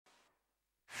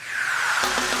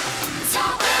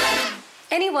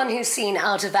Anyone who's seen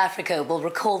Out of Africa will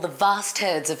recall the vast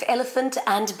herds of elephant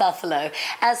and buffalo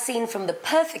as seen from the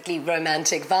perfectly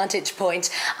romantic vantage point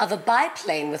of a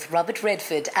biplane with Robert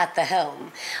Redford at the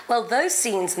helm. Well, those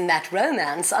scenes in that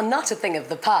romance are not a thing of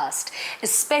the past,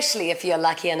 especially if you're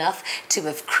lucky enough to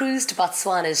have cruised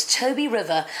Botswana's Chobe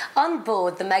River on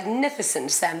board the magnificent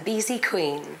Zambezi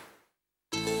Queen.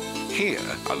 Here,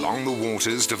 along the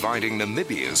waters dividing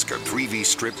Namibia's Caprivi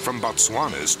Strip from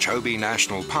Botswana's Chobe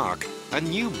National Park, a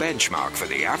new benchmark for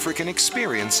the African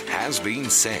experience has been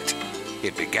set.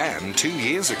 It began 2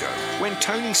 years ago when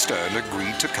Tony Stern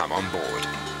agreed to come on board.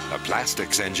 A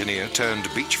plastics engineer turned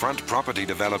beachfront property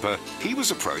developer, he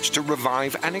was approached to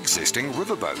revive an existing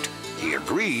riverboat. He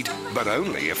agreed, but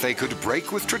only if they could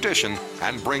break with tradition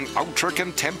and bring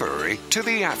ultra-contemporary to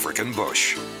the African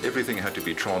bush. Everything had to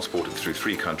be transported through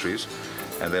 3 countries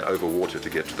and then over water to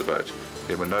get to the boat.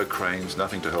 There were no cranes,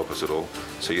 nothing to help us at all.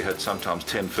 So you had sometimes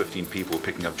 10, 15 people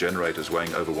picking up generators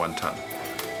weighing over 1 ton.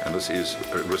 And this is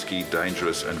a risky,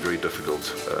 dangerous and very difficult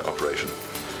operation.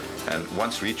 And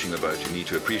once reaching the boat, you need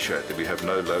to appreciate that we have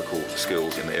no local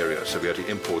skills in the area. So we had to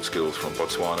import skills from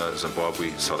Botswana, Zimbabwe,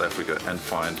 South Africa, and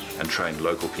find and train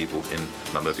local people in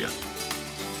Namibia.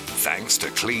 Thanks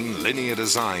to clean, linear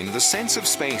design, the sense of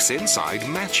space inside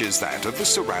matches that of the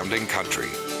surrounding country.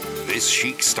 This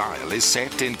chic style is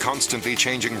set in constantly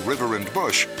changing river and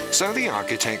bush, so the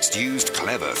architects used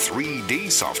clever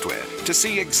 3D software to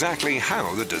see exactly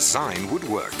how the design would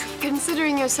work.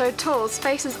 Considering you're so tall,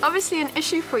 space is obviously an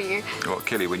issue for you. Well,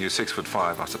 Kelly, when you're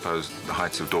 6'5", I suppose the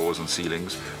heights of doors and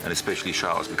ceilings, and especially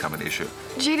showers, become an issue.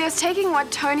 Julius, taking what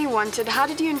Tony wanted, how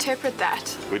did you interpret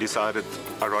that? We decided,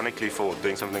 ironically, for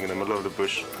doing something in the middle of the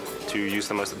bush, to use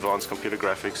the most advanced computer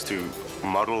graphics to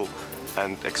model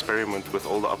and experiment with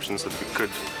all the options that we could.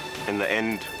 In the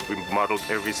end, we modeled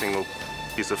every single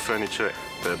piece of furniture,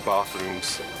 the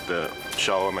bathrooms, the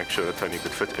shower, make sure that Tony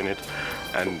could fit in it,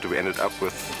 and we ended up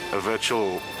with a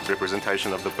virtual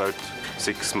representation of the boat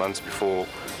 6 months before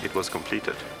it was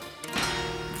completed.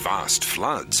 Vast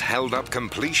floods held up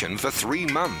completion for 3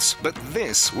 months, but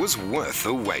this was worth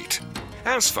the wait.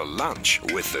 As for lunch,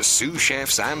 with the sous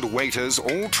chefs and waiters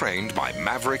all trained by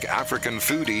maverick African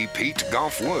foodie Pete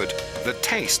Goff Wood, the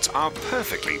tastes are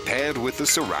perfectly paired with the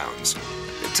surrounds.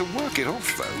 To work it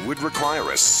off, though, would require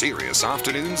a serious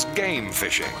afternoon's game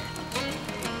fishing.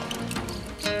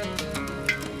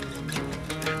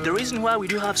 The reason why we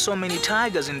do have so many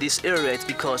tigers in this area is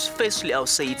because, firstly, I would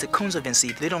say it's a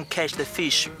conservancy. They don't catch the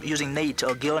fish using net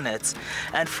or gill nets.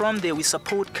 And from there, we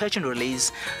support catch and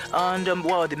release. And,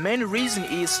 well, the main reason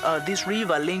is this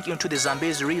river linking to the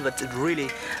Zambezi River. It's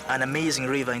really an amazing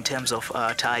river in terms of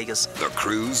tigers. The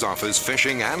cruise offers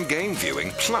fishing and game viewing,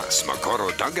 plus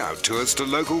Makoro dugout tours to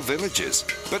local villages.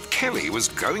 But Kelly was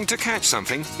going to catch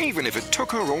something, even if it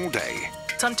took her all day.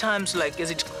 Sometimes, like, as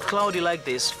it's cloudy like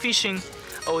this, fishing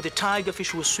or the tiger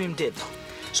fish will swim deep.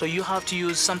 So you have to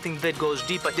use something that goes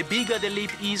deeper. The bigger the leap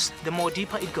is, the more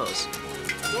deeper it goes.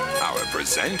 Our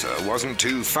presenter wasn't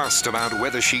too fussed about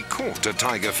whether she caught a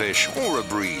tigerfish or a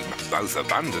bream, both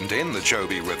abundant in the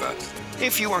Chobe River.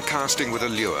 If you are casting with a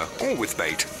lure or with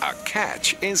bait, a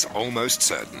catch is almost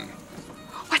certain.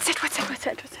 What's it?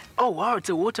 Oh wow, it's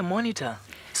a water monitor.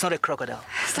 It's not a crocodile.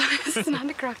 So it's not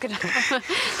a crocodile.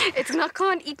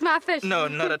 Can't eat my fish. No,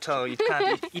 not at all. It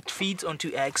can't. It feeds on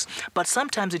 2 eggs, but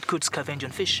sometimes it could scavenge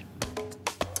on fish.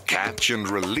 Catch and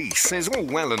release is all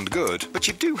well and good, but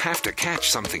you do have to catch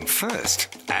something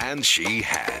first. And she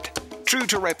had. True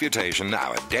to reputation,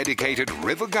 our dedicated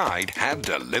river guide had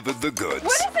delivered the goods.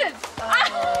 What is it?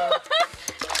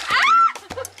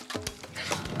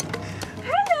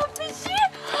 Hello, fishy.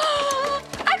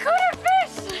 I caught a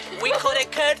fish. We caught a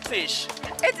catfish.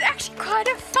 It's actually quite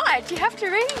a fight. You have to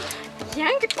really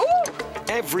yank it. Ooh.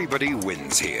 Everybody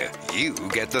wins here. You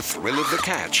get the thrill of the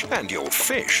catch, and your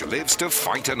fish lives to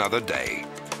fight another day.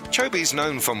 Chobe's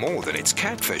known for more than its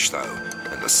catfish, though,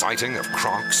 and the sighting of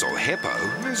crocs or hippo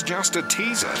is just a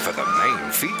teaser for the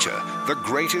main feature, the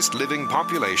greatest living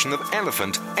population of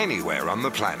elephant anywhere on the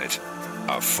planet.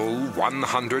 A full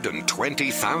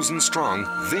 120,000 strong,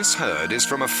 this herd is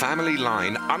from a family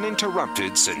line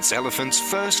uninterrupted since elephants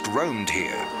first roamed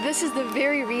here. This is the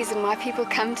very reason why people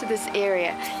come to this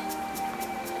area.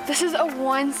 This is a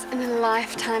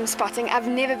once-in-a-lifetime spotting. I've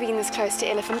never been this close to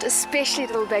elephant, especially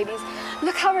little babies.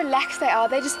 Look how relaxed they are.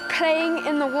 They're just playing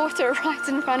in the water right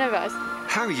in front of us.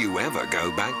 How you ever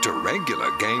go back to regular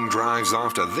game drives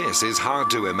after this is hard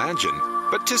to imagine.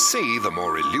 But to see the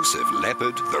more elusive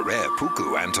leopard, the rare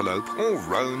puku antelope, or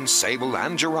roan, sable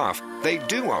and giraffe, they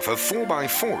do offer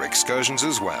 4x4 excursions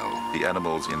as well. The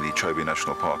animals in the Chobe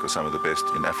National Park are some of the best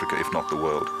in Africa, if not the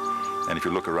world. And if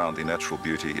you look around, the natural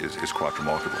beauty is quite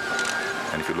remarkable.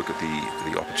 And if you look at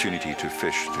the opportunity to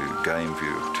fish, to game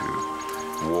view, to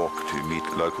walk, to meet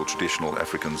local traditional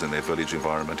Africans in their village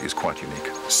environment is quite unique.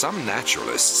 Some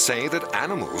naturalists say that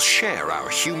animals share our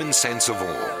human sense of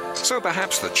awe. So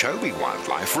perhaps the Chobe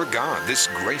wildlife regard this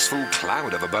graceful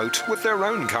cloud of a boat with their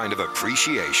own kind of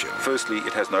appreciation. Firstly,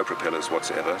 it has no propellers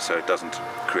whatsoever, so it doesn't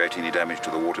create any damage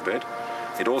to the waterbed.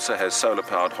 It also has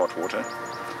solar-powered hot water.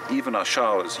 Even our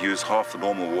showers use half the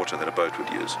normal water that a boat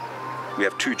would use. We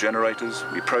have 2 generators.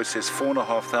 We process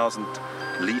 4,500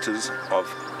 litres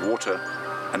of water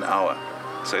an hour.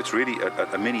 So it's really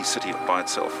a mini city by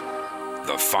itself.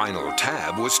 The final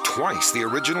tab was twice the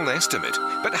original estimate,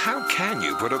 but how can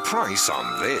you put a price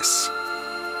on this?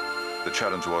 The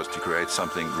challenge was to create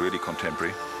something really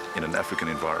contemporary in an African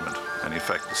environment, and in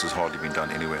fact this has hardly been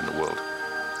done anywhere in the world.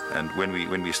 And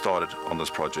when we started on this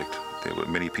project, there were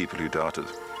many people who doubted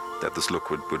that this look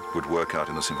would work out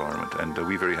in this environment, and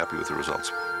we're very happy with the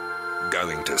results.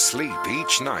 Going to sleep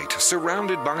each night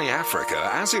surrounded by Africa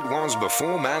as it was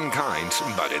before mankind,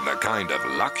 but in the kind of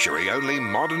luxury only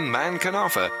modern man can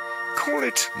offer. Call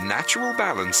it natural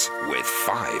balance with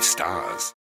 5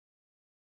 stars.